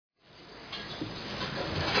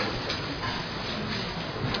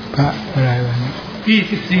ระอะไรวะ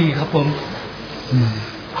24ครับผม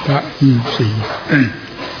พระ24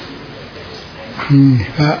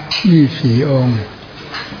พระ24องค์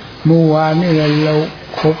เมื่อวานนี่เรา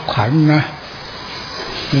คบขันนะ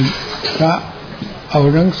พระเอา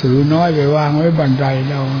หนังสือน้อยไปวางไว้บันได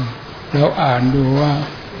เราอ่านดูว่า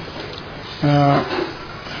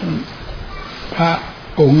พระ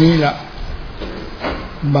องค์นี้ละ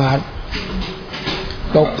บาท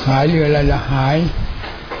ตกหายเรืออะไรละหาย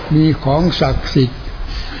มีของศักดิ์สิทธิ์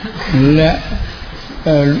และ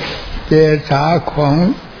เจสาของ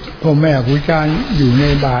พ่อแม่ครูอาจารย์อยู่ใน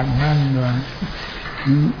บาทนั่นด้วย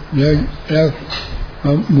แล้ว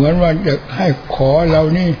เหมือนว่าจะให้ขอเรา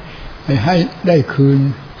นี่ให้ได้คืน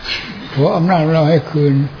ขออำนาจเราให้คื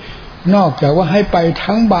นนอกจากว่าให้ไป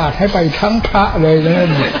ทั้งบาทให้ไปทั้งพระเลยนะ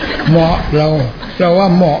เหมาะเราว่า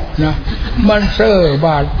เหมาะนะมันเซ่อบ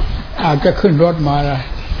าทอาจจะขึ้นรถมา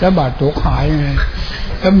แล้วบาทตกหายไง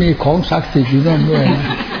แล้วมีของศักดิ์สิทธิ์อยู่นั่นด้วยนะ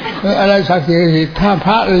อะไรศักดิ์สิทธิ์ถ้าพ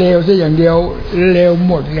ระเลวซะอย่างเดียวเลว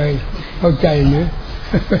หมดเลยเข้าใจหรือ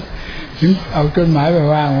เอาจดหมายไป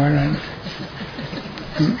วางไว้นั้น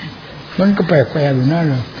มันก็แปลกๆอยู่นั่น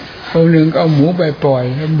เลยองค์หนึ่งเอาหมูไปปล่อย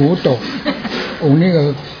แล้วหมูตกองค์นี้ก็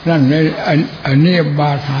นั่นเลยอันนี้บ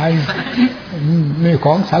าดหายมีข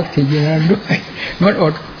องศักดิ์สิทธิ์อยู่นั่นด้วยมันอ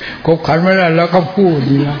ดขบขันไม่ได้แล้วก็พูด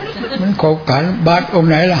ดีนะมันขบขันบาดองค์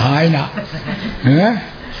ไหนละหายนะ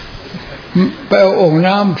ไปเอาโอ่ง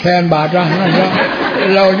น้ำแทนบาทละนั่นแล้ว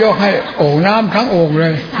เรายกให้โอ่งน้ำทั้งโอ่งเล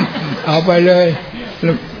ยเอาไปเลย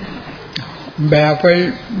แบกไป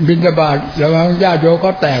บิณฑบาตแล้วญาติโยมก็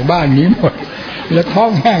แตกบ้านนี้หมดแล้วท้อ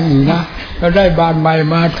งแห้งอยู่นะก็ได้บานใหม่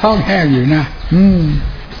มาท้องแห้งอยู่นะ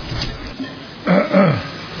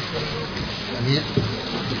อันนี้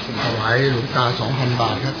ถวายหลวงตา 2,000 บ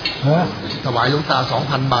าทครับถวายหลวงตา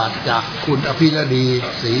 2,000 บาทจากคุณอภิรดี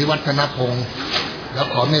ศรีวัฒนพงศ์แล้ว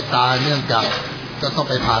ขอเมตตาเนื่องจากจะต้อง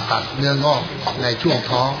ไปผ่าตัดเนื้องอกในช่วง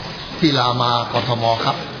ท้องที่รามากทมค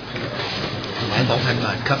รับถวาย 2,000 บ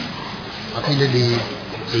าทครับอภิรดี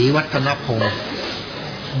ศรีวัฒนพงศ์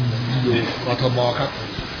อยู่กทมครับ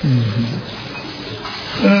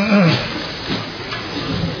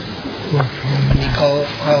เ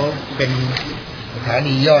ขาเป็นสถา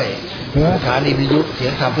นีย่อยสถานีวิทยุเสีย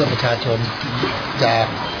งธรรมเพื่อประชาชนจาก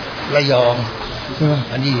ระยอง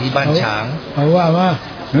อันนี้อยู่ที่บ้านฉางเอาว่า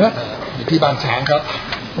อยู่ที่บ้านฉางครับ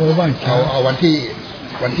เอาวัน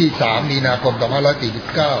ที่3 มีนาคม 2549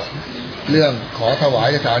เรื่องขอถวาย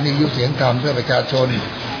สถานีวิทยุเสียงธรรมเพื่อประชาชน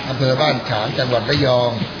อำเภอบ้านฉางจังหวัดระยอ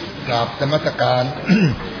งกราบนมัสการ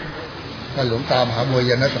ท่านหลวงตามหาบัว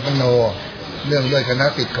ยานสัมปันโนเนื่องด้วยคณะ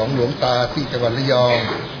ศิษย์ของหลวงตาที่จังหวัดระยอง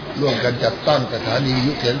ร่วมกันจัดตั้งสถานีวิท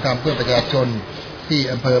ยุเสียงธรรมเพื่อประชาชนที่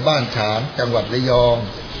อำเภอบ้านฉางจังหวัดระยอง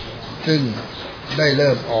ซึ่งได้เ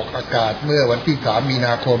ริ่มออกอากาศเมื่อวันที่3 มีน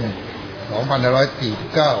าคม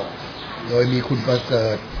 2549โดยมีคุณประเสริ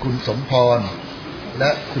ฐคุณสมพรและ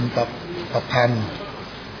คุณประพันธ์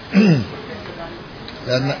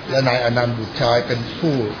และนายอนันต์บุตรชายเป็น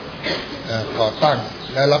ผู้ก่อตั้ง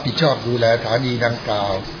และรับผิดชอบดูแลสถานีดังกล่า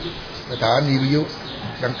วสถานีวิทยุ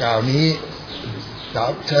ดังกล่าวนี้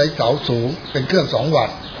ใช้เสาสูงเป็นเครื่อง2 วัต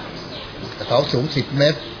ต์เสาสูง10 เม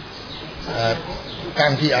ตรตั้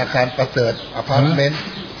งที่อาคารประเสริฐอพาร์ตเมนต์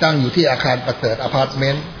ตั้งอยู่ที่อาคารประเสริฐอพาร์ตเม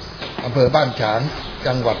นต์อำเภอบ้านฉาง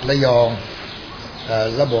จังหวัดระยอง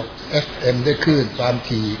ระบบ FM ได้คลื่นความ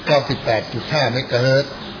ถี่ 98.5 เมกะเฮิรต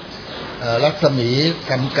ซ์รัศมี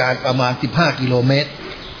ทำการประมาณ15 กิโลเมตร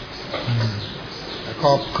คร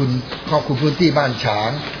อบคลุมพื้นที่บ้านฉา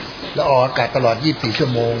งและออกอากาศตลอด24 ชั่ว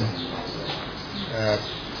โมง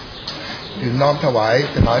ถึงน้อมถวาย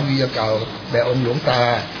สถานีวิทยุเก่าแด่องค์หลวงตา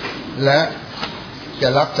และจะ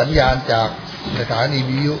รับสัญญาณจากสถานี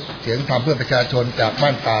วิทยุเสียงธรรมเพื่อประชาชนจากบ้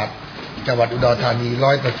านตาดจังหวัดอุดรธานี 100%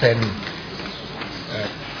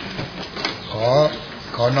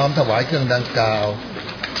 ขอน้อมถวายเครื่องดังกล่าว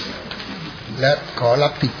และขอรั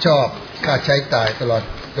บผิดชอบค่าใช้จ่ายตลอด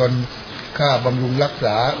จนค่าบำรุงรักษ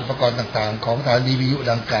าอุปกรณ์ต่างๆของสถานีวิทยุ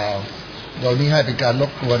ดังกล่าวโดยนี้ให้เป็นการร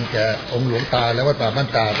บกวนแก่องค์หลวงตาและวัดป่าบ้าน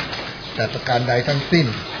ตาดแต่ประการใดทั้งสิ้น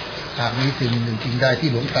หากมีสิ่งหนึ่งสิ่งใดที่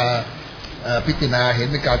หลวงตาพิจารณาเห็น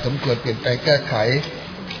เป็นการสมควรเปลี่ยนแปลงแก้ไข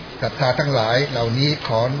ศรัทธาทั้งหลายเหล่านี้ข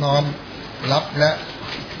อน้อมรับและ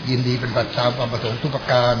ยินดีเป็นบัตรตามความประสงค์ทุกประ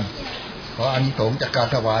การขออานิสงส์จากการ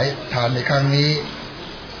ถวายทานในครั้งนี้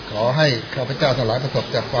ขอให้ข้าพเจ้าทั้งหลายประสบ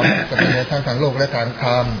จากความสำเร็จทั้งทางโลกและทางธ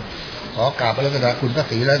รรมขอกราบพระรัตนคุณพระ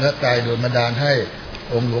ศรีและพระใจโดยบันดาลให้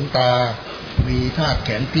องค์หลวงตามีธาตุแ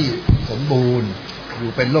ข็งที่สมบูรณ์อ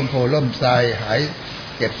ยู่เป็นร่มโพล่มไทรหาย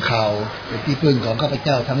เจ็บเข่าเป็นที่พึ่งของข้าพเ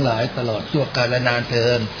จ้าทั้งหลายตลอดชั่วกาลนานเทอ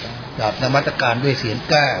ญกราบนมัสการด้วยเสียง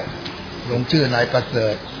แก้วลงชื่อนายประเสริ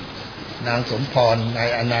ฐ นางสมพรนาย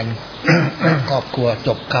อนันต์ครอบครัวจ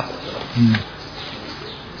บครับ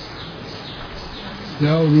แ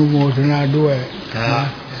ล้วอนุโมทนาด้วยครับ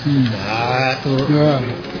สาธุ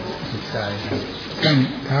ใจตั้ง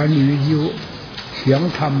ฐานวิทยุเสียง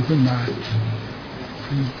ธรรมขึ้นมา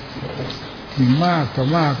ที่มากต่อ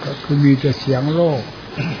มากก็คือมีแต่เสียงโลก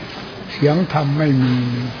เสียงธรรมไม่มี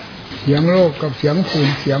เสียงโลกกับเสียงฝุ่น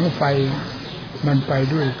เสียงไฟมันไป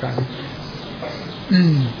ด้วยกัน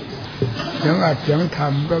เสียงอัดเสียงธรร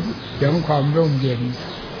มก็เสียงความร่มเย็น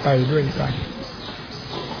ไปด้วยกัน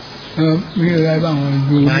มีอะไรบ้างอ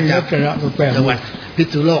ยู่ในรัชระแปลกจังหวัดพิษ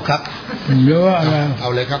ณุโลกครับเยอะอะไรเอา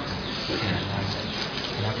เลยครับ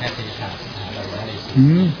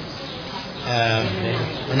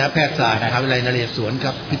คณะแพทยศาสตร์นะครับวิทยาลัยนเรศวรค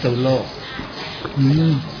รับพิษณุโลก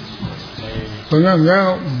เพราะงั้นแล้ว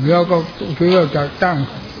เราก็คือเราจะตั้ง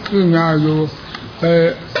ขึ้นงานอยู่ไป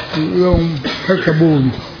ลงเพชรบูรณ์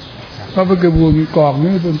เพราะเพชรบูรณ์กอก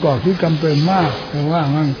นี้เป็นกอกที่จำเป็นมากแต่ว่า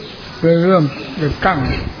งั้นไปเริ่มไปตั้ง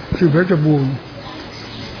ที่เพชรบูรณ์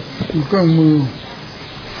เครื่องมือ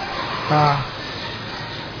ตา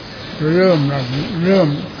เริ่ม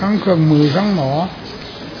ทั้งเครื่องมือทั้งหมอ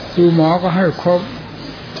คือหมอก็ให้ครบ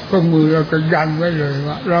เครื่องมือเราจะยันไว้เลย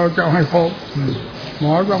ว่าเราจะให้ครบหม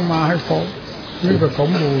อต้องมาให้ครบนี่ก็สม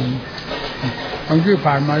บูรณ์บางที่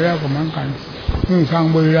ผ่านมาแล้วก็เหมือนกันทาง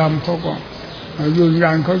บุรีรัมย์เขาก็ยืน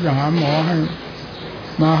ยันเขาจะหาหมอให้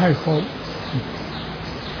มาให้ครบ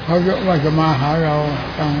เขาจะว่าจะมาหาเรา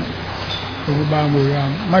ทางโรงพยาบาลบุรีรั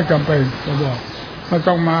มย์ไม่จำเป็นจะบอกไม่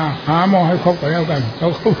ต้องมาหาหมอให้ครบก็แล้วกันเขา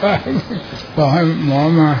ก็บอกให้หมอ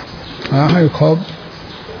มาหาให้ครบ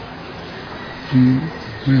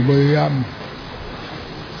บุรีรัมย์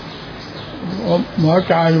หมอ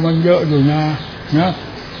จ่ายมันเยอะอยู่นะ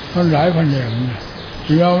มันหลายแผนก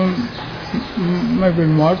เราไม่เป็น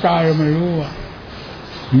หมอตาเราไม่รู้อ่ะ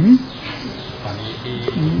ตอนนี้ที่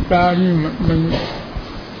ตานี่มัน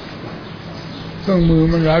เครื่องมือ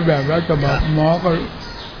มันหลายแบบแล้วจะบอกหมอก็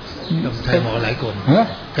ใช้หมอหลายคน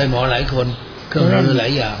ใช้หมอหลายคนเครื่องมือหลา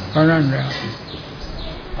ยอย่างก็นั่นแหละ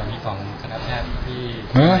ตอนนี้ของคณะแพทย์ที่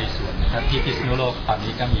ในส่วนนะครับที่พิษณุโลกตอน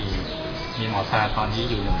นี้ก็มีหมอตาตอนนี้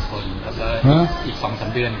อยู่1 คนแล้วก็อีก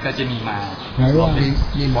 2-3 เดือนก็จะมีมา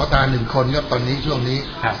มีหมอตา1 คนครับตอนนี้ช่วงนี้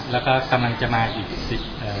ครับแล้วก็กำลังจะมา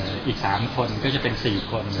อีก3 คนก็จะเป็น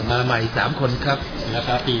4 คนมาใหม่3 คนครับแล้ว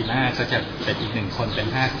ก็ปีหน้าก็จะเป็นอีก1 คนเป็น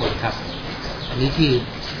5 คนครับอันนี้ที่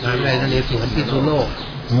มหาวิทยาลัยนเรศวรพิษณุโลก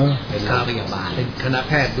เป็นโรงพยาบาลเป็นคณะแ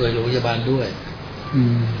พทย์ด้วยโรงพยาบาลด้วย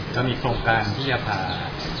ก็มีโครงการที่จะ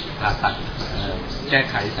ผ่าตัดแก้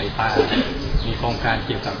ไขสายตามีโครงการเ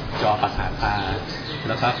กี่ยวกับจอประสาทตาแ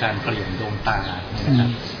ล้วก็การเปลี่ยนดวงตานะครับ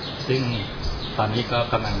ซึ่งตอนนี้ก็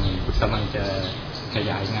กำลังจะข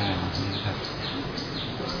ยายงานนะครับ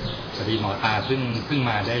พอดีหมอตาเพิ่ง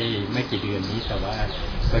มาได้ไม่กี่เดือนนี้แต่ว่า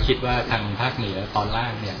ก็คิดว่าทางภาคเหนือตอนล่า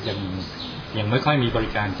งเนี่ยยังไม่ค่อยมีบ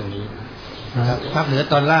ริการตรงนี้ภาคเหนือ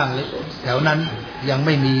ตอนล่างแถวนั้นยังไ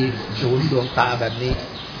ม่มีศูนย์ดวงตาแบบนี้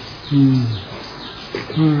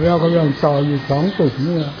แล้วก็ยังต่ออยู่2 ตึกเ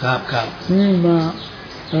นี่ยครับนี่มา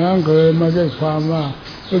แล้วเคยมาได้ความว่า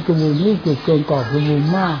ไอ้กระบุนนี่จุดเกินกรอบกระบุน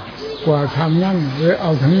มากกว่าทำนั่นเลยเอ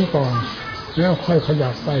าทั้งนี้ก่อนแล้วค่อยขยั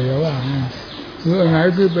บไปแล้วว่าหรืออะไร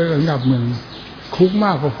ที่เป็นอันดับ1คุกม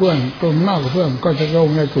ากกว่าเพื่อนต้นมากกว่าเพื่อนก็จะลง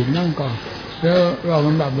ในจุดนั่นก่อนแล้วเราล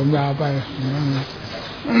ำดับลำดาไปนั่นแหละ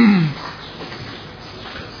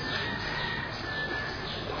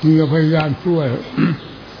มีพยายามช่วย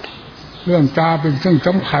เรื่องตาเป็นเรื่องส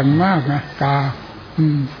ำคัญมากนะตา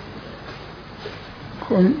ค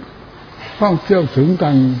นท่องเที่ยวถึงกั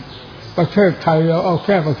นประเทศไทยเราเอาแ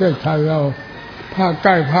ค่ประเทศไทยเราภาคใ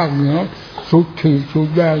ต้ภาคเหนือสุดที่สุด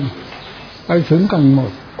แดนไปถึงกันหม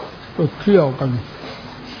ดไปเที่ยวกัน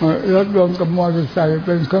รถยนต์กับมอเตอร์ไซค์เ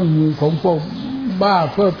ป็นเครื่องมือของพวกบ้า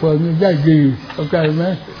เพื่อเพลินได้ดีเข้าใจไหม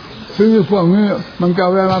คือพวกนี้มันจะเอ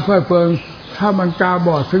าเวลาเพื่อเพลินถ้ามันตาบ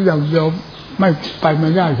อดสักอย่างเดียวไม่ไปไม่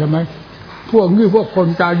ได้ใช่ไหมพวกนี้พวกคน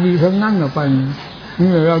ตาดีทั้งนั้นไปนี่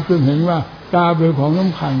เราจึงเห็นว่าตาเป็นของส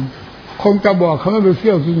ำคัญคนตาบอดเขาไม่ไปเ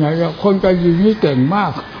ที่ยวที่ไหนแล้วคนตาดีนี่เก่งมา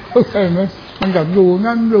กเข้าใจไหมมันอยากดู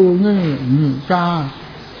นั่นดูนี่ตา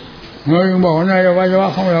เรายังบอกในอวัยวะ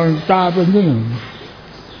ของเราตาเป็นที่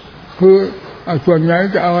1คือส่วนใหญ่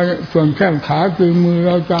จะเอาส่วนแข้งขาตีมือเ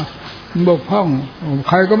ราจะบกพร่องใ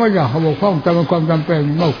ครก็ไม่อยากเขาบกพร่องแต่เป็นความจำเป็น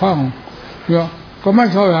บกพร่องเนี่ยก็ไม่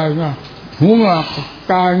เท่าไหร่นะหูหนวก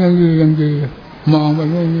ตายังดีมองไป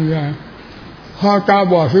ไม่ได้พอตา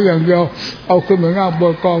บอดเสียอย่างเดียวเอาขึ้นมาหน้าบ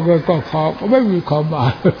นกองเลยก็ขอก็ไม่มีความหมา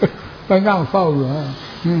ยไปนั่งเฝ้าอยู่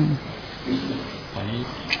ตอนนี้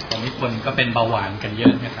ตรง นี้คนก็เป็นเบาหวานกันเยอ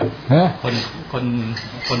ะนะครับ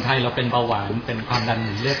คนไทยเราเป็นเบาหวานเป็นความดัน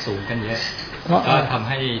เลือดสูงกันเยอะก็ทำ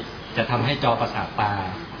ให้จอประสาทตา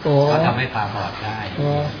ก็ทำให้ตาบอดได้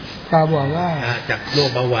ตาบอดได้จากโรค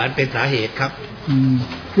เบาหวานเป็นสาเหตุครับ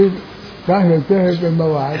คือสาเหตุที่ให้เป็นเบา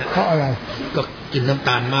หวานเพราะอะไรก็กินน้ำต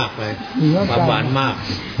าลมากไปความหวานมาก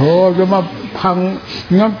โหจะมาพัง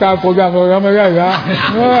น้ำตาโกดังเราไม่ได้นะ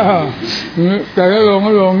แต่ถ้าล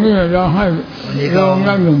งนี่เราให้ลงล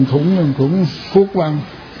ะ1 ถุงทุกวัน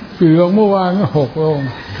4 โลเมื่อวานก็6 โล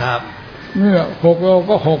ครับนี่6 โล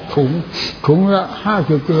ก็6 ถุงละ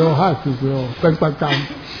50 กิโล50 กิโลเป็นประจ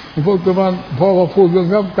ำพวกจะมาพอพูดเรื่อง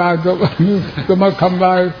น้ำตาจะมาทำล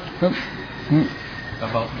าย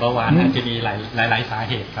เบาหวานอาจจะมีหลายสา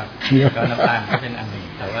เหตุครับก็น้ำตาลก็เป็นอันหนึ่ง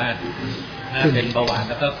แต่ว่าถ้าเป็นเบาหวาน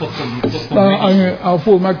แล้วก็ควบคุมเอา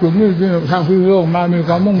พูดมาจุดนี้ที่ทางพิโลกมามีค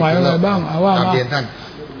วามมุ่งหมายอะไรบ้างเอาว่ามาเรียนท่าน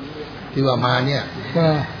ที่ว่ามาเนี่ยก็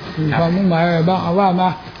มีความมุ่งหมายอะไรบ้างเอาว่ามา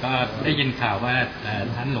ก็ได้ยินข่าวว่า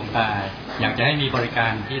ท่านหลวงตาอยากจะให้มีบริกา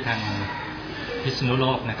รที่ทางพิษณุโล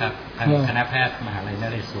กนะครับทางคณะแพทย์มหาวิทยาลัย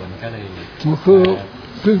นเรศวรก็เลยคือ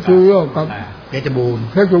พิษณุโลกกับเพชรบูรณ์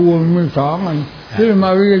มี2 อันที่มา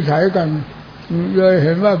วิจัยกันเลยเ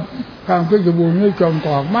ห็นว่าทางเพชรบูรณ์นี่จมก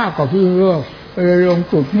อกมากกว่าพิษณุโลกเลยลง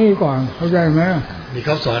จุดนี้ก่อนเข้าใจไหมมีเข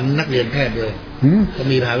าสอนนักเรียนแพทย์ด้วยก็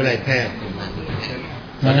มีมหาวิทยาลัยแพทย์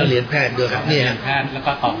สอนนักเรียนแพทย์ด้วยครับนี่แพทย์แล้ว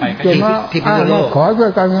ก็ต่อไปก็ที่พิษณุโลกขอด้ว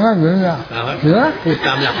ยกันงั้นหรือเนี่ยพูดต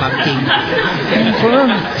ามหลักความจริงคนนั้น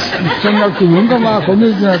คนนักศึกษาก็มาคน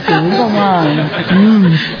นี้นักศึกษาก็มา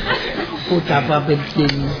พูดตามความเป็นจริ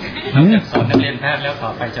งสอนนักเรียนแพทย์แล้วต่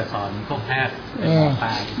อไปจะสอนพวกแพทย์ต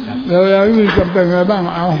าแล้วมีจำเป็นอะไรบ้าง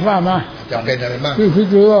เอาว่ามาจำเป็นอะไรบ้างคือ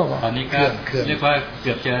ตอนนี้ก็เรียกว่าเ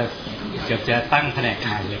กือบจะตั้งแผนกให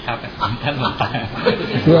ม่เลยครับท่านหลวงตา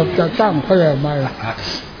เกือบจะตั้งแผนกใหม่ครับ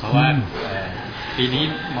เพราะว่าปีนี้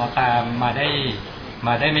หมอตามาไ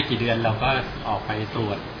ด้ไม่กี่เดือนเราก็ออกไปตร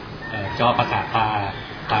วจจอประสาทตา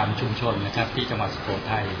ตามชุมชนนะครับที่จังหวัดสุโข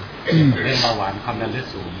ทัยเรื่องเบาหวานความดันเลือด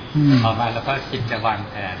สูงต่อมาแล้วก็คิดจะวาง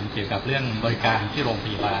แผนเกี่ยวกับเรื่องบริการที่โรงพ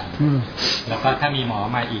ยาบาลแล้วก็ถ้ามีหมอ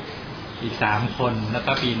มาอีก3 คนแล้ว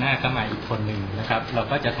ก็ปีหน้าก็มาอีกคนหนึ่งนะครับเรา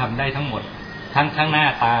ก็จะทำได้ทั้งหมดทั้งข้างหน้า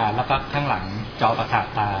ตาแล้วก็ข้างหลังจอประสาท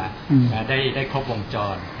ตาได้ครบวงจ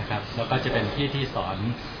รนะครับแล้วก็จะเป็นที่สอน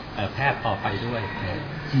แพทย์ต่อไปด้วย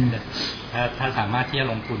ถ้าสามารถที่จะ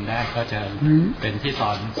ลงทุนได้ก็จะเป็นที่สอ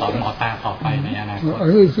นหมอตาต่อไปในอนาคต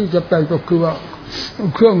ที่จะเป็นก็คือว่า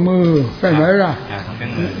เครื่องมือใช่ไหมล่ะ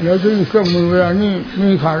แล้วที่เครื่องมือเวลานี้มี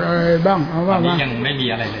ขาดอะไรบ้างเอาว่ามายังไม่มี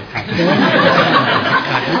อะไรเลยครับ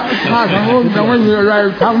ถ้าทางโน้นยังไม่มีอะไร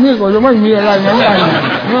ทางนี้ก็ยังไม่มีอะไรเหมือนกัน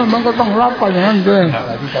มันก็ต้องรับไปอย่างนั้นเลย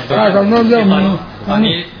ถ้าทางโน้นเรื่องตอน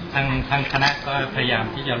นี้ทางคณะก็พยายาม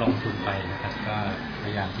ที่จะลงทุนไปนะครับก็พ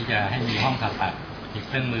ยายามที่จะให้มีห้องผ่าตัดมีเ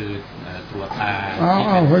ครื่องมือตรวจตา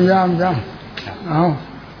พยายามจ้ะเอา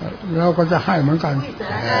เราก็จะให้เหมือนกัน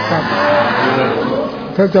ครับ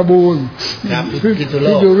ถ้าจะบูนที่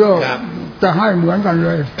ดูโลกจะให้เหมือนกันเล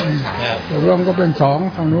ยตกลงก็เป็น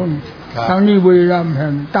2ทางนู้นทางนี้บุรีรัมย์แห่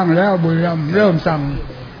งตั้งแล้วบุรีรัมย์เริ่มสั่ง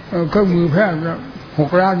เครื่องมือแพทย์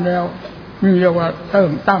6 ล้านแล้วนี่เรียกว่า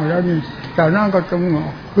ตั้งแล้วนี่แต่นั่นก็ต้อง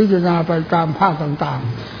พิจารณาไปตามภาคต่าง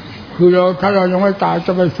ๆคือถ้าเรายังไม่ตายจ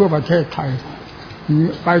ะไปทั่วประเทศไทย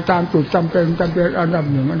ไปตามจุดจำเป็นอันดับ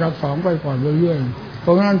1อันดับ2ไปก่อนเรื่อยๆเพร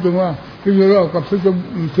าะงั้นจึงว่าพิจารณากับ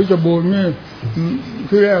พิจบูรณ์นี่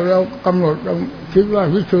ที่แรกเรากำหนดเราคิดว่า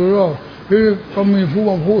พิจารณาที่ก็มีผู้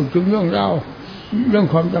มาพูดถึงเรื่อง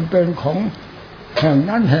ความจำเป็นของแห่ง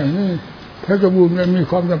นั้นแห่งนี้พิจบูรณ์มันมี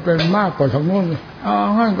ความจำเป็นมากกว่าทางโน้น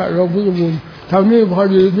งั้นก็ลงพิจบูรณ์ทางนี้พอ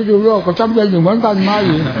ดีพิจารณาก็จำเป็นอยู่เหมือนกันมา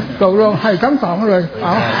อีกตกลงให้ทั้ง2เลยเอ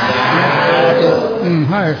า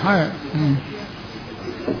ให้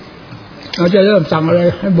เราจะเริ่มสั่งอะไร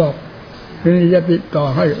ให้บอกนี่จะติดต่อ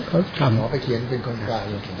ให้เขาสั่งหมอไปเขียนเป็นโครงการ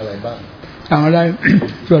อะไรบ้างสั่งอะไร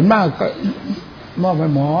ส่วนมากก็มอบให้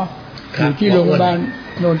หมออยู่ที่โรงพยาบาล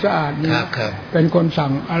โนนสะอาดนี่เป็นคนสั่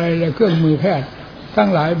งอะไรเครื่องมือแพทย์ทั้ง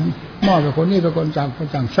หลายมอบให้คนนี้เป็นคน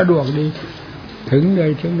สั่งสะดวกดีถึงเ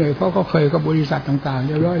ลยเพราะเขาเคยกับบริษัทต่างๆเ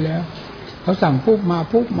รียบร้อยแล้วเขาสั่งปุ๊บมา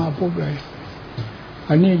ปุ๊บเลย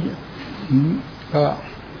อันนี้ก็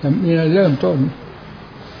จะมีอะไรเริ่มต้น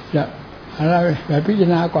จะอะไรแบบพิจา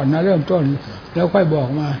รณาก่อนนะเริ่มต้นแล้วค่อยบอก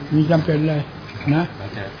มามีจำเป็นเลยนะ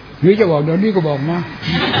หรือจะบอกเดี๋ยวนี้ก็บอกมา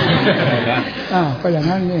ก็อย่าง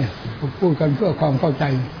นั้นนี่พูดกันเพื่อความเข้าใจ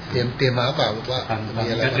เตรียมมาเปล่าว่ามี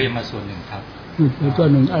อะไรเตรียมมาส่วนหนึ่งครับส่วน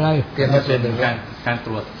หนึ่งอะไรเตรียมมาส่วนหนึ่งการต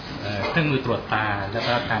รวจเครื่องมือตรวจตาแล้ว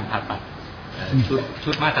ก็การผ่าตัด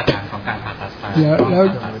ชุดมาตรฐานของการผ่าตัดตาแล้ว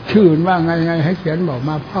ชื่อว่าไงให้เขียนบอก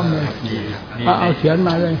มาพร้อมเลยเอาเขียนม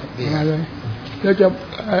าเลย แล้วจะ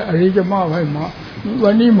อันนี้จะมอบให้หมอ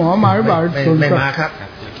วันนี้หมอมาหรือเปล่าไม่มาครับ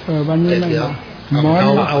วันนี้ไม่มาหมอ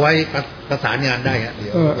เอาไว้ประสานงานได้ครับ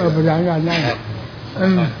ประสานงานได้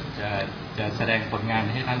จะแสดงผลงาน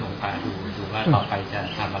ให้ท่านหลวงตาดูว่าต่อไปจะ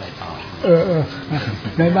ทำอะไรต่อ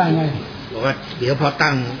ในบ้านไงบอกว่าเดี๋ยวพอ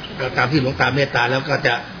ตั้งตามที่หลวงตาเมตตาแล้วก็จ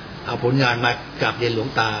ะเอาผลงานมากราบเรียนหลวง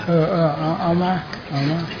ตาเอามา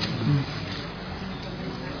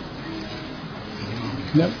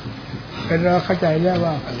แล้วเป็นเราเข้าใจแล้ว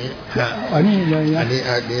ว่าอันนี้เลยนะอัน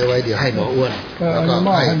นี้ไว้เดี๋ยวให้หมออ้วนแล้ว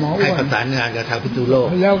ก็ให้ประสานงานกับทางพิจูโลก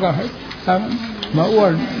แล้วก็ทั้งหมออ้ว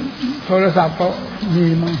นโทรศัพท์ก็มี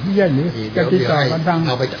มาเยี่ยมหรือจะติดต่อกันทางเ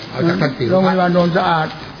อาจากท่านติ๋วโรงพยาบาลโนนสะอาด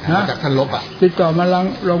นะจากท่านลบติดต่อมา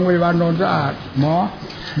โรงพยาบาลโนนสะอาดหมอ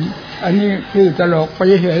อันนี้ชื่อตลกไป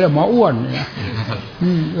เฉยๆแล้วหมออ้วนเนี่ย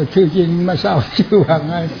ชื่อจริงไม่ทราบชื่อว่า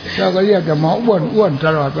ไงเราก็เรียกแต่หมออ้วนต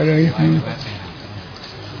ลอดไปเลย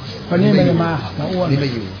วันนี้ไม่ได้มาหมออ้วนไม่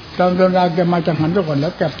อยู่ตอนเราแกมาจากหันทุกคนแล้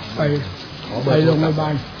วแกไปโรงพยาบา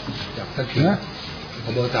ลจากท่านติ๋วข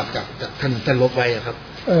อเบอร์โทรศัพท์จากท่านลบไว้ครับ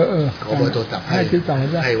ขอเบอร์โทรศัพท์ให้ติดต่อใ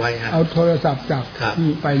ห้ไว้เอาโทรศัพท์จาก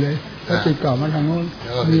นี่ไปเลยแล้วติดต่อมาทางโน้น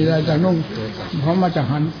มีอะไรจากโน้นเขามาจาก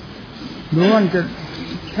หันรู้ว่าจะ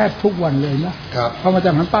แทบทุกวันเลยนะเขามาจ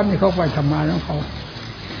ากหันปั๊บนี่เขาไปทำงานของเขา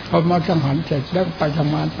พอมาจากหันเสร็จแล้วไปท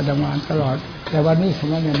ำงานตลอดแต่วันนี้เขา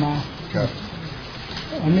ไม่ได้มา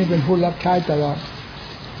อันนี้เป็นผู้รับใช้ตลอด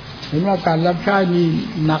เห็นว่าการรับใช้นี่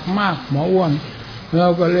หนักมากหมออ้วนเรา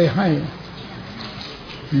ก็เลยให้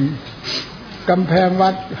กำแพงวั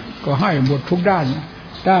ดก็ให้หมดทุกด้า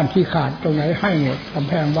นที่ขาดตรงไหนให้หมดกำ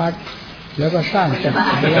แพงวัดแล้วก็สร้างจัด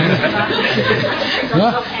อะไร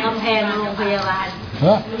กำแพงโรงพยาบาล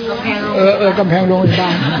กำแพงโรงพยาบา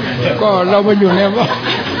ลก็เรามาอยู่ในวัด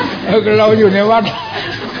เราอยู่ในวัด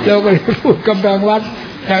เราก็พูดกำแพงวัด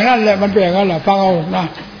อย่างนั้นแหละมันเป็นอย่างนั้นแหละฟังเอานะ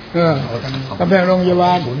กำแพงโรงพยาบ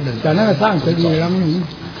าลจากนั้นก็สร้างเจดีย์หลังหนึ่ง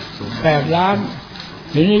8 ล้าน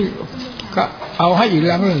ทีนี้ก็เอาให้อีก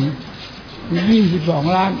หลังหนึ่ง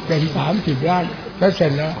22 ล้านเป็น30 ล้านแล้วเสร็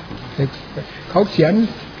จแล้วเขาเขียน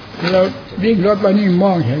เราวิ่งรถไปนี่ม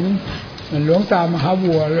องเห็นหลวงตามหา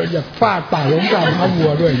บัวเราอยากฟาดป่าหลวงตามหาบัว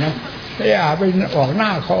ด้วยนะไอ้ไปออกหน้า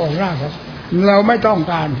เขาเราไม่ต้อง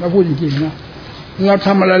การเราพูดจริงๆนะเราท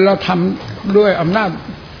ำอะไรเราทำด้วยอำนาจ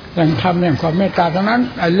แห่งธรรมแห่งความเมตตาทั้งนั้น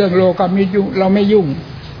ไอ้เรื่องโลกามิยุ่งเราไม่ยุ่ง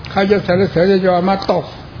ใครจะสรรเสริญจะยอมาตก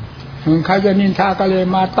ใครจะนินทาก็เลย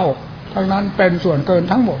มาตกทั้งนั้นเป็นส่วนเกิน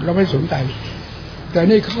ทั้งหมดเราไม่สนใจแต่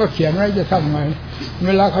นี่เขาก็เขียนไว้จะทำไงเ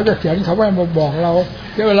วลาเขาจะเขียนเขาไม่มาบอกเรา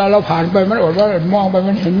เวลาเราผ่านไปมันอดว่ามองไป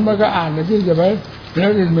มันเห็นมันก็อ่านเลยที่จะไปแล้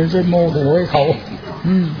วเหมือนเป็นโมโหให้เขา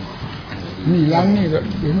นี่หลังนี่ก็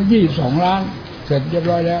ถึง22 ล้านเสร็จเรียบ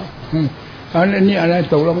ร้อยแล้วอันนี้อะไร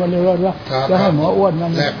ตกลงกันเรียบร้อยแล้วแล้วให้หมออ้วนนั่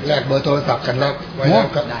นแลกเบอร์โทรศัพท์กันแล้วไว้แล้ว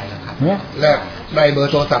ก็ได้แล้วครับแลกได้เบอ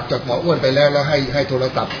ร์โทรศัพท์จากหมออ้วนไปแล้วให้โทร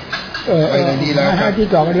ศัพท์ไปในนี้แล้วให้ที่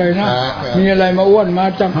ต่อกันเลยนะมีอะไรมาอ้วนมา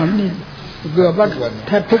จังหันนี่เกือบว่าแ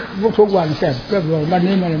ทบทุกวันแสบเกือบวัน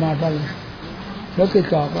นี้ไม่ได้มาเลยแล้วติด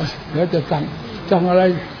ต่อกันแล้วจะสั่งอะไร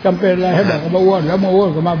จำเป็นอะไรให้บอกกับมาอ้วนแล้วมาอ้วน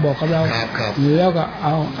ก็มาบอกกับเราแล้วก็เ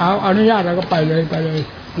อาอนุญาตเราก็ไปเลย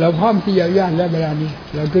เราพร้อมที่จะอนุญาตแล้วเวลานี้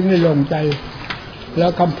เราถึงได้ลงใจแล้ว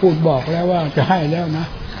คำพูดบอกแล้วว่าจะให้แล้วนะ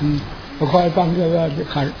คอยฟังด้วยว่าจะ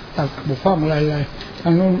ขัดตัดบกพร่องอะไรท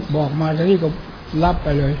างนู้นบอกมาทางนี้ก็รับไป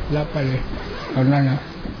เลยตอนนั้นนะ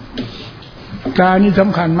การนี้ส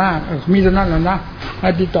ำคัญมากมีเท่านั้นแหละนะให้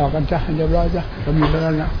ติดต่อกันจ้ะเรียบร้อยจ้ะก็มีเท่า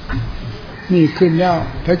นั้นนะนี่ขึ้นแล้ว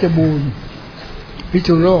เพชรบูรณ์พิษ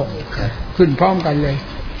ณุโลกขึ้นพร้อมกันเลย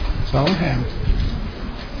2 แห่ง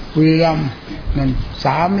บุรีรัมย์นั่น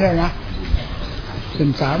3แล้วนะเป็น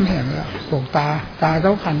3 แห่งแล้วปกตาส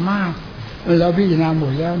ำคัญมากเราพิจารณาหม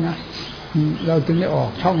ดแล้วนะเราจึงได้ออก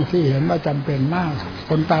ช่องที่เห็นว่าจำเป็นมาก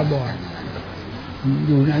คนตาบอดอ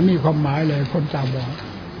ยู่ไหนมีความหมายเลยคนตาบอด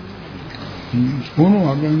หูหนว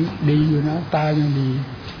กยังดีอยู่นะตายังดี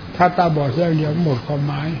ถ้าตาบอดแค่เดียวหมดความ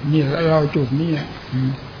หมายนี่เราจุดนี้แหละ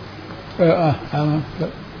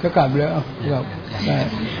ก็กลับเลยกลับ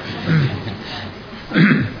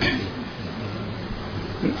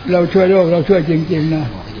เราช่วยโลกเราช่วยจริงๆนะ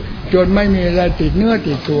จนไม่มีอะไรติดเนื้อ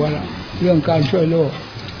ติดตัวละเรื่องการช่วยโลก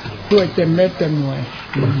ช่วยเต็มเม็ดเต็มหน่วย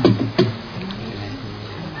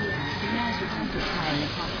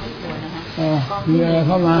มีอะไรเ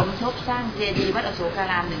ข้ามาสมทบสร้างเจดีย์วัดอโศกา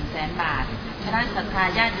ราม 100,000 บาทคณะศรัทธา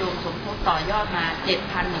ญาติโยมสมทบต่อยอดมา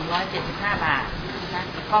 7,175 บาทนะ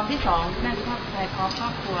กองที่2คณะครอบครัวพร้อมครอ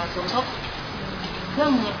บครัวสมทบเครื่อ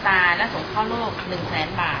งมือตาและสงเคราะห์โลก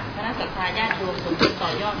 100,000 บาทคณะศรัทธาญาติโยมสมทบต่อ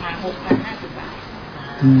ยอดมา 6,050 บาท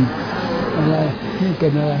อะไรนี่เป็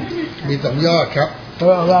นอะไรมี2 ยอดครับ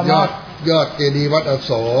ยอดเจดีย์วัดอโ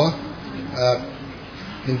ศ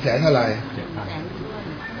 100,000เท่าไหร่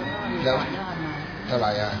แล้วเท่าไหร่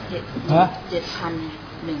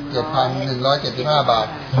7,175 บาท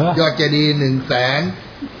ยอดเจดีย์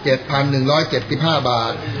1,7,175 บา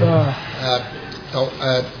ท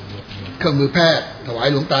เครื่องมือแพทย์ถวาย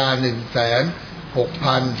หลวงตา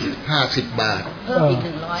1,6,050 บาทเพิ่มอี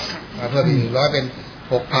ก100เป็น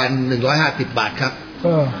 6,150 บาทครับ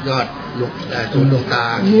ยอดศูนย์ดวงตา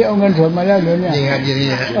นี่เอาเงินสดมาแล้วหรือเนี่ยนี่ครับนี่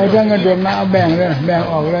ฮะเอาเงินสดมาเอาแบ่งเลยแบ่ง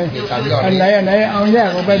ออกเลยอันไหนเอาแยก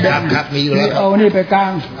ออกไปแบ่งครับมีอยู่แล้วเอานี่ไปกลา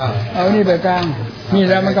งเอานี่ไปกลางนี่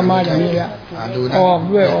แล้วมันก็มาอย่างนี้แล้วออก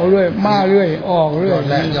ด้วยมาเรื่อยออกเรื่อย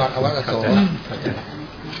แรกยอดอวัตโส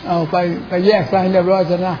เอาไปแยกซะให้เรียบร้อย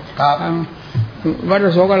ซะนะครับวัด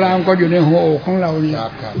โสกรามก็อยู่ในหัวอกของเรานี่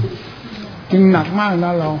จึงหนักมากน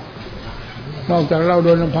ะเรานอกจากเราโด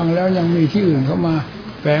นลำพังแล้วยังมีที่อื่นเข้ามา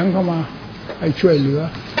แฝงเข้ามาให้ช่วยเหลือ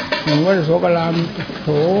อย่างวัดโสกรามโถ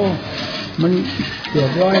มันเกือบ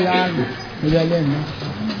100 ล้านไม่ได้เล่นนะ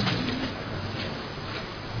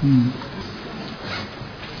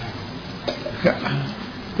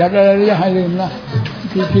จัดอะไรอย่าให้ลืมนะ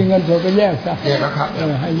ที่เงินสดก็แยกซะแยกแล้วครับ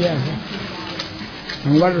ให้แยกซะอย่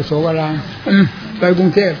างวัดโสกรามไปกรุ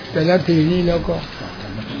งเทพแต่ละทีนี้แล้วก็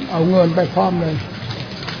เอาเงินไปพร้อมเลย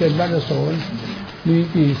เป็นวัดโสมี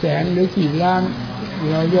กี่แสนหรือกี่ล้าน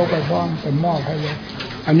เรายกไปพร้อมเป็นมอบให้เลย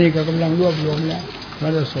อันนี้ก็กำลังรวบรวมแล้ววั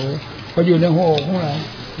ดโสก็อยู่ในหัวอกของเรา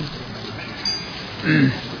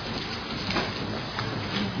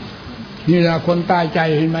นี่แหละคนตายใจ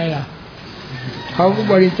เห็นไหมล่ะเขาก็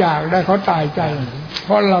บริจาคได้เขาตายใจเพ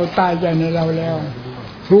ราะเราตายใจในเราแล้ว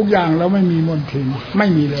ทุกอย่างเราไม่มีมนทินไม่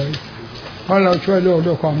มีเลยเพราะเราช่วยโลก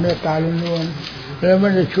ด้วยความเมตตาล้วนๆแล้วไ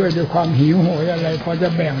ม่ได้ช่วยด้วยความหิวโหยอะไรพอจะ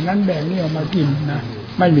แบ่งนั้นแบ่งนี่ออกมากินนะ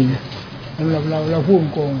ไม่มีเราพูด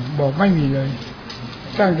โกงบอกไม่มีเลย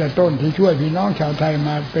ตั้งแต่ต้นที่ช่วยพี่น้องชาวไทยม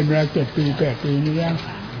าเป็นเวลา7 ปี 8 ปีนี้แล้ว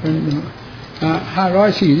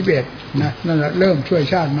541นะนั่นแหละเริ่มช่วย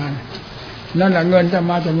ชาติมานั่นแหละเงินจะ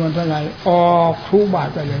มาจำนวนเท่าไหร่ออกทุกบาท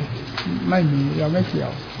ไปเลยไม่มีเราไม่เกี่ย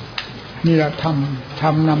วนี่เราท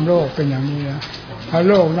ำนำโลกเป็นอย่างนี้นะถ้า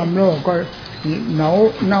โลกนำโลกก็เ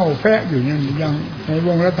น่าแฟะอยู่อย่างในว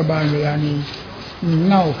งรัฐบาลเวลานี้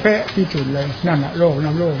เน่าแฟะที่สุดเลยนั่นแหละโลกน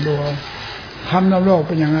ำโลกดูทำนำโลกเ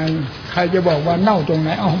ป็นยังไงใครจะบอกว่าเน่าตรงไหน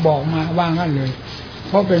เอาบอกมาว่างั้นเลยเ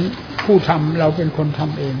พราะเป็นผู้ทำเราเป็นคนท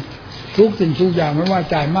ำเองทุกสิ่งทุกอย่างไม่ว่า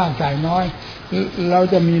จ่ายมากจ่ายน้อยเรา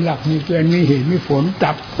จะมีหลักมีเกณฑ์มีเหตุมีผล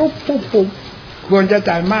จับปุ๊บควรจะ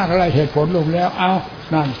จ่ายมากอะไรเหตุผลลงแล้วเอา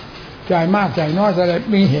นั่นจ่ายมากจ่ายน้อยอะไร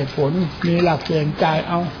มีเหตุผลมีหลักเกณฑ์จ่าย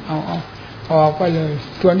เอาออกไปเลย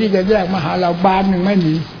ส่วนที่จะแยกมาหาเราบานหนึ่งไม่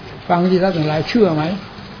มีฟังที่ท่านทั้งหลายเชื่อไหม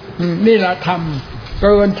นี่เราทำเ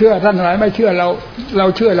กินเชื่อท่านทั้งหลายไม่เชื่อเรา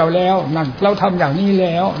เชื่อเราแล้วนั่นเราทำอย่างนี้แ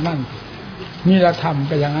ล้วนั่นนี่เราทำไ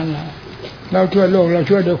ปอย่างนั้นแล้วเราช่วยโลกเรา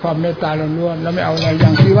ช่วยด้วยความเมตตาล้วนๆเราไม่เอาอะไรอย่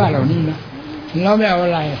างที่ว่าเหล่านี้นะเราไม่เอาอ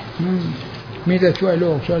ะไรมีแต่ช่วยโล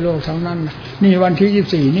กทั้งนั้นนี่วันที่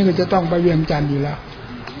24นี่ก็จะต้องไปเวียงจันทร์อยู่แล้ว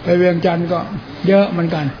ไปเวียงจันทร์ก็เยอะเหมือน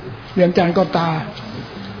กันเวียงจันทร์ก็ตา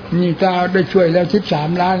นี่ตาได้ช่วยแล้ว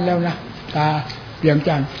13 ล้านแล้วนะตาเวียง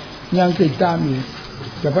จันทร์ยังติดตามอีก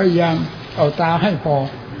จะพยายามเอาตาให้พอ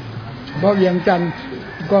เพราะเวียงจันทร์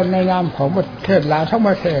ก็ในนามของประเทศลาวทั้งป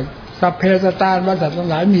ระเทศสัพเพสตานบริษัททั้ง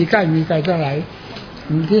หลายมีใกล้มีไกลทั้งหลาย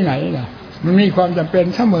ที่ไหนล่ะมันมีความจำเป็น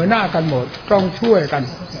เสมอหน้ากันหมดต้องช่วยกัน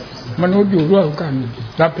มนุษย์อยู่ร่วมกัน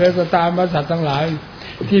สัพเพสตานบริษัททั้งหลาย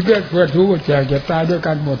ที่เพื่อทุกข์แจกเจ็บตายด้วย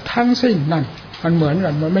กันหมดทั้งสิ้นนั่นมันเหมือนกั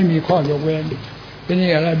นมันไม่มีข้อยกเว้นที่นี่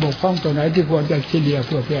อะไรบกพร่องตัวไหนที่ควรจะเฉลี่ยเ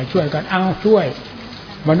พื่อช่วยกันเอาช่วย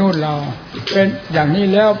มนุษย์เราเป็นอย่างนี้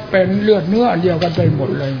แล้วเป็นเลือดเนื้ออันเดียวกันไปหมด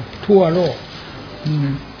เลยทั่วโลก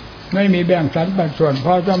ไม่มีแบ่งสรรปันส่วนพ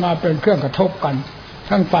อจะมาเป็นเครื่องกระทบกัน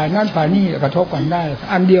ทั้งฝ่ายนั้นฝ่ายนี้กระทบกันได้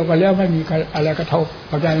อันเดียวกันแล้วไม่มีอะไรกระทบเ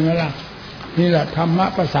ข้าใจไหมล่ะนี่แหละธรรมะ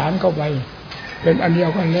ประสานเข้าไปเป็นอันเดียว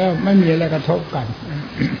กันแล้วไม่มีอะไรกระทบกัน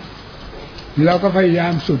เราก็พยายา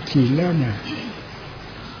มสุดขีดแล้วเนี่ย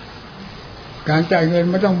การจ่ายเงิน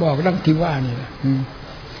ไม่ต้องบอกดังที่ว่านี่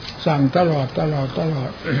สั่งตลอด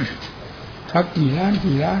ทักกี่ล้าน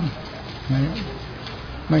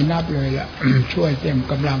ไม่นับเลยละช่วยเต็ม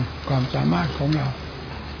กำลังความสามารถของเรา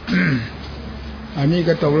อันนี้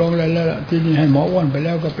ก็ตกลงแล้วที่นี่ให้หมออ้วนไปแ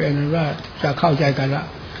ล้วก็เป็นว่าจะเข้าใจกันละ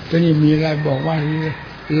ทีนี้มีอะไรบอกว่า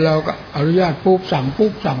เราก็อนุญาตปุ๊บสั่งปุ๊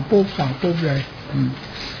บเลย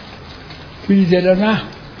พี่เสร็จแล้วนะ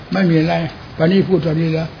ไม่มีอะไรวันนี้พูดตอนนี้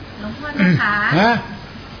แล้วหลวงพ่อนะคะ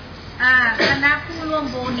คณะผู้ร่วม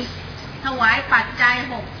บุญถวายปัจจัย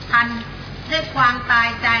 6,000 ด้วยความตาย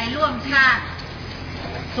ใจร่วมชาติ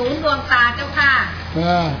ศูนย์ดวงตาเจ้าค่ะ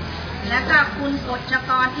แล้วก็คุณกฎช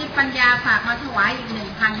กรที่ปัญญาฝากมาถวายอีก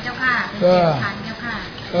 1,000 เจ้าค่ะเป็น 7,000 เจ้าค่ะ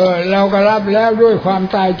เราก็รับแล้วด้วยความ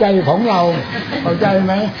ตายใจของเราเข้าใจไ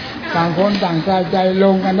หมต่างคนต่างตายใจล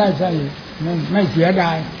งกันได้ใช่ไม่เสียด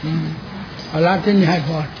ายเอาละที่นี่ให้พ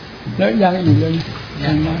อแล้วยังอีกเลย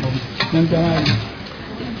ยังนะนั่นจะให้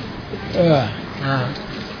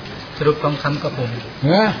สรุปทองคำกับผม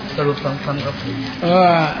สรุปทองคำกับผม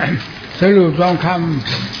สรุปทองค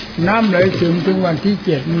ำน้ำไหลซึมถึงวันที่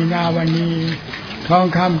7 มีนาวันนี้ทอง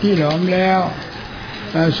คำที่หลอมแล้ว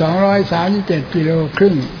237 กิโลค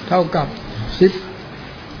รึ่งเท่ากับ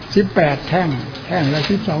18 แท่งละ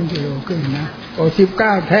12 กิโลครึ่งนะ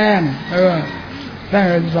19 แท่งแท่ง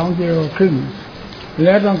ละ12 กิโลครึ่งแ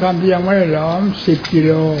ล้วทองคำที่ยังไม่ได้หลอม10 กิโ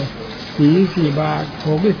ล44 บาท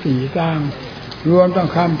64 ตังค์รวมทอง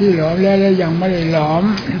คำที่หลอมแล้วและยังไม่ได้หลอม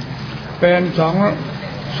เป็น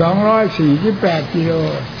248 กิโล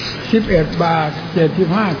11 บาท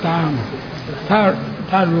75 ตังค์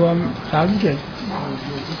ถ้ารวม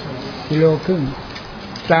37 กิโลครึ่ง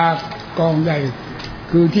จากกองใหญ่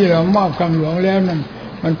คือที่เรามอบคำหลวงแล้วนั่น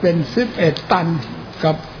มันเป็น11 ตัน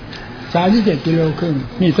กับ37 กิโลครึ่ง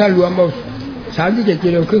นี่ถ้ารวมเอา37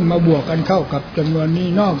 กิโลครึ่งมาบวกกันเข้ากับจำนวนนี้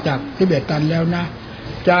นอกจาก11 ตันแล้วนะ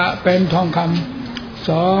จะเป็นทองค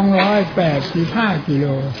ำ285 กิโล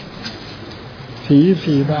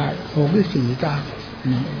44 บาท64 ตังค์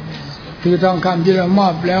คือทองคำที่เรามอ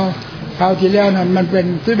บแล้วคราวที่แล้วนั้นมันเป็น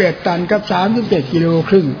11 ตันกับ37 กิโล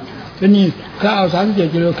ครึ่งแล้วนี่ถ้าเอา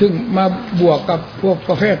37 กิโลครึ่งมาบวกกับพวกป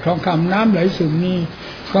ระเภททองคำน้ำไหลซึมนี่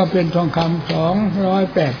ก็เป็นทองคำ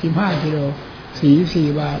285 กิโล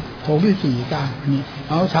44 บาท64 ตังค์นี่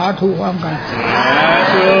เอาสาธุพร้อมกัน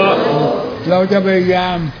เราจะพยายา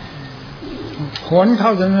มขนเข้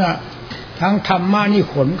าทั้งนั้นทั้งธรรมะนี่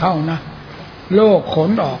ขนเข้านะโลกขน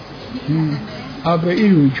ออกเอาไปอิ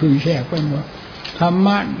หลุ่ยฉุยแฉกไปหมดธรรม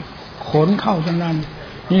ะขนเข้าทั้งนั้น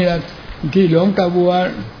นี่แหละที่หลวงตาบัว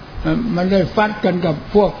มันได้ฟัดกันกับ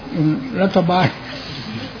พวกรัฐบาล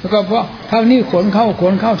แล้วก็เพราะทางนี้ขนเข้า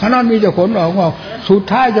ทางนั้นมีแต่ขนออกสุด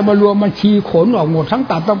ท้ายจะมารวมบัญชีขนออกหมดทั้ง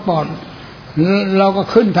ตับทั้งปอดเราก็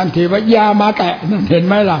ขึ้นทันทีว่ายามาแตะเห็นไ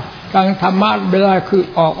หมล่ะทางธรรมะเวลาคือ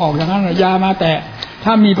ออกอย่างนั้นยามาแตะถ้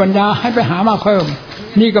ามีปัญญาให้ไปหามาเพิ่ม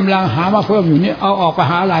นี่กำลังหามาเพิ่มอยู่นี่เอาออกไป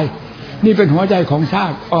หาอะไรนี่เป็นหัวใจของชา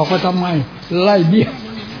ติออกก็ทำไมไล่เบี้ย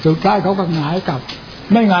สุดท้ายเขาก็หงายกลับ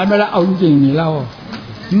ไม่หงายไปแล้วเอาจริงนี่เรา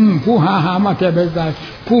ผู้หามาแทบไม่ได้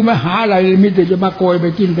ผู้ไม่หาอะไรมีแต่จะมาโกยไป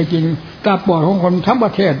กินตาปอดของคนทั้งปร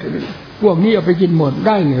ะเทศพวกนี้เอาไปกินหมดไ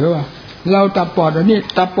ด้หรือว่าเราตาปอดอันนี้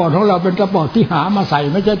ตาปอดของเราเป็นตาปอดที่หามาใส่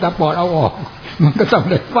ไม่ใช่ตาปอดเอาออกมันก็ต้อง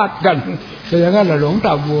ได้ฟาดกันอย่างนั้นแหละหลวงต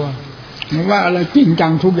าบัวมันว่าอะไรจริงจั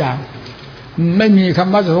งทุกอย่างไม่มีค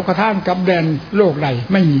ำว่าโสกท่านกับแดนโลกใด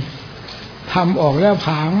ไม่มีทำออกแล้วผ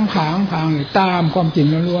างตามความจริง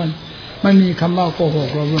ล้วนๆไม่มีคำว่าโกหก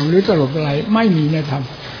หรือตลกอะไรไม่มีในธรรม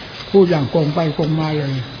พูดอย่างโกงไปโกงมาเล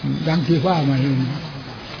ยดังที่ว่ามาเลย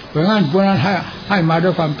เพราะงั้นพวกนั้นให้มาด้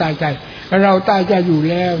วยความตายใจเราตายใจอยู่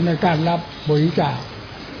แล้วในการรับบริจาค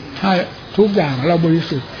ให้ทุกอย่างเราบริ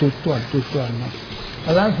สุทธิ์จุดตรวจนะ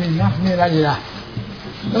แล้วทีนะนี่อะไรล่ะ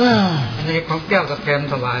อันนี้ของแก้วกับแกม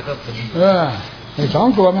ถวายก็ผมไอ้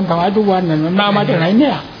2 ตัวมันถวายทุกวันมันมาจากไหนเ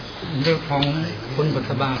นี่ยเรื่องของคุณบุต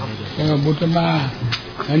รบาครับบุตรบา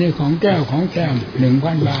อันนี้ของแก้วของแกม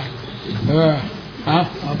 1,000 บาท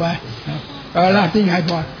เอาไปลาที่ไหนพ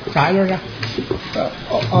อสายแล้วนะ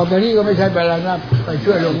ออกไปนี่ก็ไม่ใช่ไปแล้วนะไป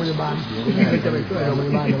ช่วยโรงพยาบาลจะไปช่วยโรงพย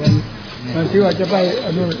าบาลแต่ว่ามันคิดว่าจะไป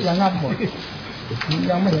ระงับหมด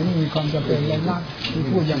ยังไม่เห็นมีความจำเป็นระงับที่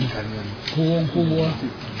พูดอย่างครูบัว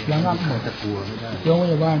ระงับหมดโรงพ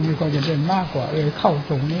ยาบาลมีความจำเป็นมากกว่าเข้า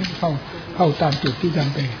ตรงนี้เข้าตามจุดที่จ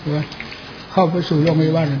ำเป็นเข้าไปสู่โรงพ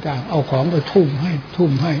ยาบาลต่างๆเอาของไปทุ่มใ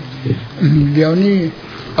ห้เดี๋ยวนี้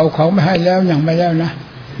เอาของไปให้แล้วยังไม่แล้วนะ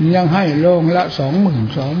ยังให้โรงละ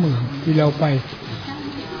 20,000 ที่เราไป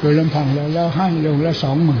โดยลำพังเราแล้วให้โรงละ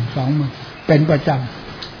 20,000 เป็นประจ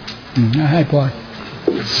ำให้พอ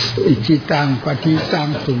อิจิตังปฏิตัง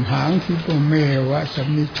สุหางทิปเมวะส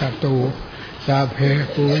มิจฉโตสาเพ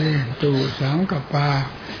ปุเรตุสังกปา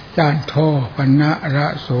จันโทปนะระ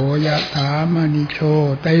โสยถามณิโช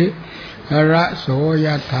ติระโสย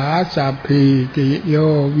ถาสัพพิติโย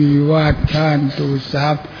วิวัชชันตุสั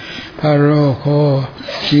พพโรโค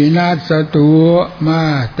วินาศตุมา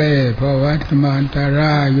เตภวัตมันตร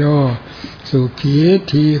ายโยสุขี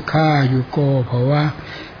ทีฆายุโกภวะ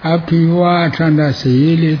อภิวาทนาสี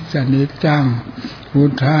ลิสนิจังพุ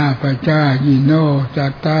ทธาปจายิโนจั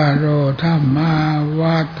ตตารโอธัมมาว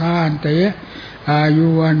าทานเตอายุ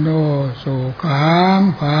วันโนสุขัง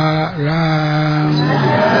ภาลัง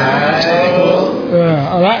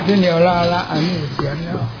เอาละที่นี่เอาละอันนี้เขียนแ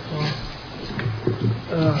ล้ว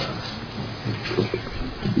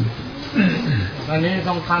วันนี้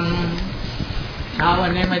ต้องทำเช้าวั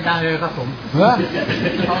นนี้ไม่ได้เลยครับผม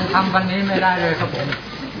ต้องทำวันนี้ไม่ได้เลยครับผม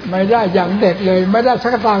ไม่ได้อย่างเด็ดเลยไม่ได้สั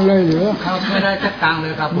กตังเลยหรือครับไม่ได้สักตังเล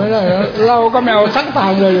ยครับไม่ได้เราก็ไม่เอาสักตั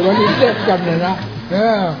งเลยวันนี้เด็ดกันเลยนะ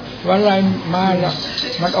วันอะไรมาแล้ว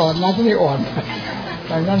มันอ่อนนะที่นี่อ่อนแ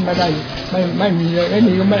ต่นั่นไม่ได้ไม่มีเลยไอ้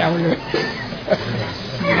นี่ก็ไม่เอาเลย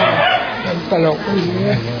มันตลกไปเ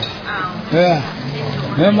ล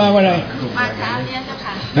ยมาวันอะไรมาเช้าเนี่ยเจ้า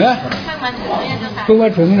ค่ะเพิ่งมาถึงเนี่ยเจ้าค่ะเพิ่งมา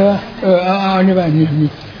ถึงเหรอเอานี่ไป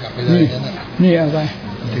นี่เอาไป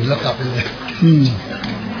ถึงแล้วกลับไปเลย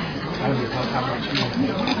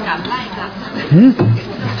กลับไล่กลับ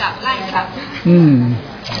กลับไล่กลับ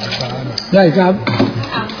ไล่ครับ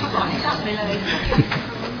เขาบอกให้กลับไปเลย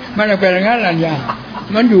มันเป็นอย่างนั้นหรือยัง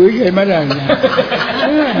มันอยู่เฉยไม่ได้เนี่ย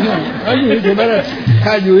มันอยู่เฉยไม่ได้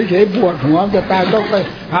ถ้าอยู่เฉยปวดหัวจะตายต้องไป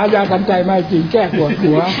หายากันใจมาจริงแก้ปวด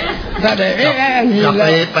หัวถ้าได้กลับ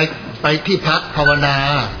ไปที่พักภาวนา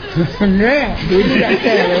เนี่ยดูที่แ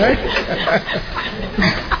ก้เลย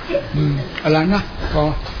อะไรนะพอ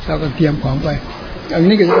เราก็เตรียมของไปอัน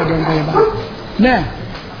นี้ก็จะไปโรงพยาบาลแน่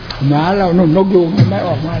หมาเรานุ่มนกยูงไม่อ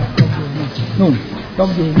อกมาหรอกนุ่มนก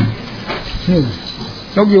ยูงนุ่ม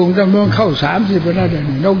นกยูงจำนวนเข้า30ไปแล้วเดี๋ยว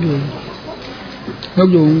นี้นกยู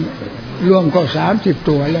งรวมก็30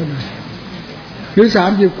ตัวแล้วนะหรือ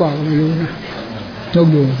30กว่าก็ไม่รู้นะนก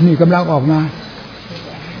ยูงนี่กำลังออกมา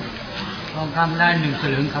ทองคำได้1 ส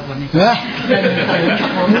ลึงครับวันนี้ได้1 สลึง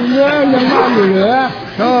ผมยังมาอยู่เหลือ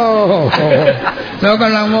โอ้โหเราก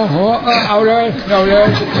ำลังโมโหเอาเลย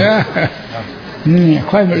นี่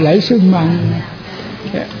ค่อยไหลซึมมัน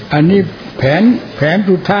อันนี้แผน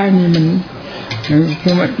สุดท้ายนี่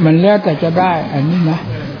มันแล้วแต่จะได้อันนี้นะ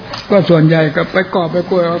ก็ส่วนใหญ่ก็ไปกอบไป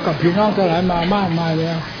กวยกับพี่น้องทั้งหลายมามากมายแ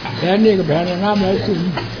ล้วแผนนี้ก็แผนน้ำไหลซึม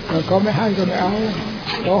เขาไม่ให้ก็ไม่เอา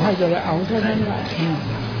เขาให้จะเอาเท่านั้นแหละ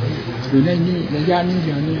อยู่ในนี้ในย่านนี้เ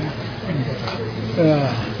ดี๋ยวนี้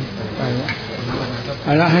ไปอ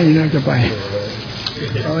ะไรให้เราจะไป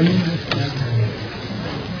เอาอันนี้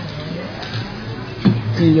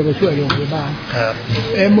ที่จะไปช่วยโรงพยาบาลครับ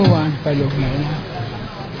เมื่อวานไปโรงไหนนะ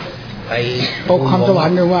ไปคอนสวรร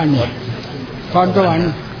ค์เนี่ยว่าเนี่ยคอนสวรรค์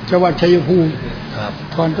จังหวัดชัยภูมิ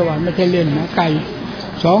คอนสวรรค์ไม่ใช่เล่นนะไกล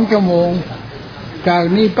2 ชั่วโมงจาก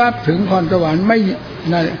นี้ปั๊บถึงคอนสวรรค์ไม่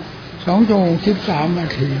นั่น2 ชั่วโมง13 นา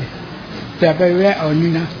ทีแต่ไปแวะเอา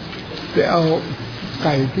นี่นะไปเอาไ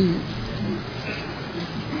ก่ที่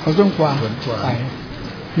เขาต้องกวางไก่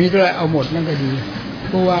มีเท่าไรเอาหมดนั่นก็ดี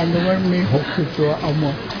เมื่อวานมันมี60 ตัวเอาหม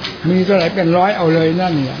ดมีเท่าไรเป็น100เอาเลยนั่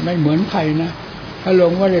นเนี่ยไม่เหมือนใครนะถ้าล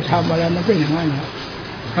งว่าได้ทำอะไรมันเป็นอย่างนั้นนะ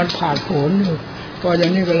มันผ่านผลอยู่ก็อย่า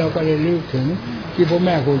งนี้ก็เราก็เลยรีบถึงที่พ่อแ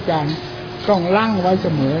ม่ครูอาจารย์ต้องล้างไว้เส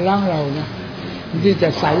มอล้างเรานะที่จะ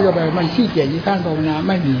ใส่เข้าไปมันขี้เกียจที่ท่านภาวนาไ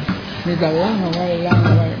ม่มีแต่ล้างเอาไว้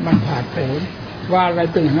มันผ่านผลว่าอะไร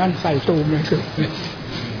เป็นอย่างนั้นใส่ตูมเลยคือ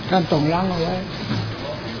ท่านต้องล้างเอาไว้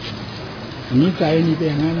อันนี้ใจนี่เป็น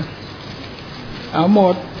อย่างนั้นเอาหม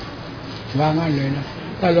ดวางงั้นเลยนะ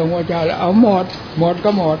ถ้าลงว่าจะแล้วเอาหมด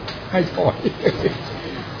ก็หมดให้ถอย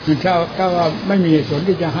ถ้าว่าไม่มีส่วน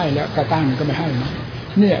ที่จะให้แล้วกระตั้งก็ไม่ให้นะ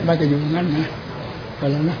เนี่ยมันก็อยู่งั้นนะไป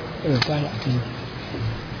แล้วนะไปละที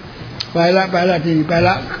ไปล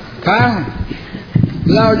ะครั้ง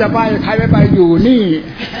เราจะไปใครไม่ไปอยู่นี่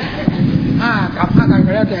5 กับ 5 กัน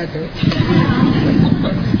ก็แล้วแต่เถอะ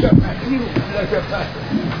เราจะไป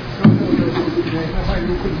ไม่ค่อย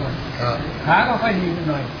ลุกขึ้นหน่อยขาก็ค่อยดี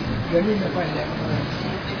หน่อยเดี๋ยวนี้ไม่ค่อยแรง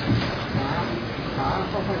ขา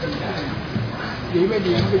ก็ค่อยดีไม่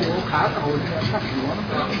ดีไปอยู่ขาเก่าเนี่ยทักหัว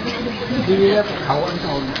ดีแล้วเขาอันเ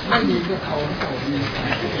ก่าไม่ดีก็เขาอันเก่าดี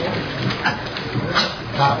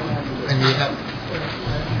ครับอันนี้ครับ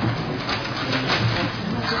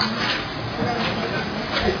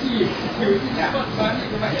ไอ้ที่อยู่ที่ไหนบ้านนี่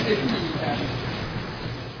ก็ไม่ได้ที่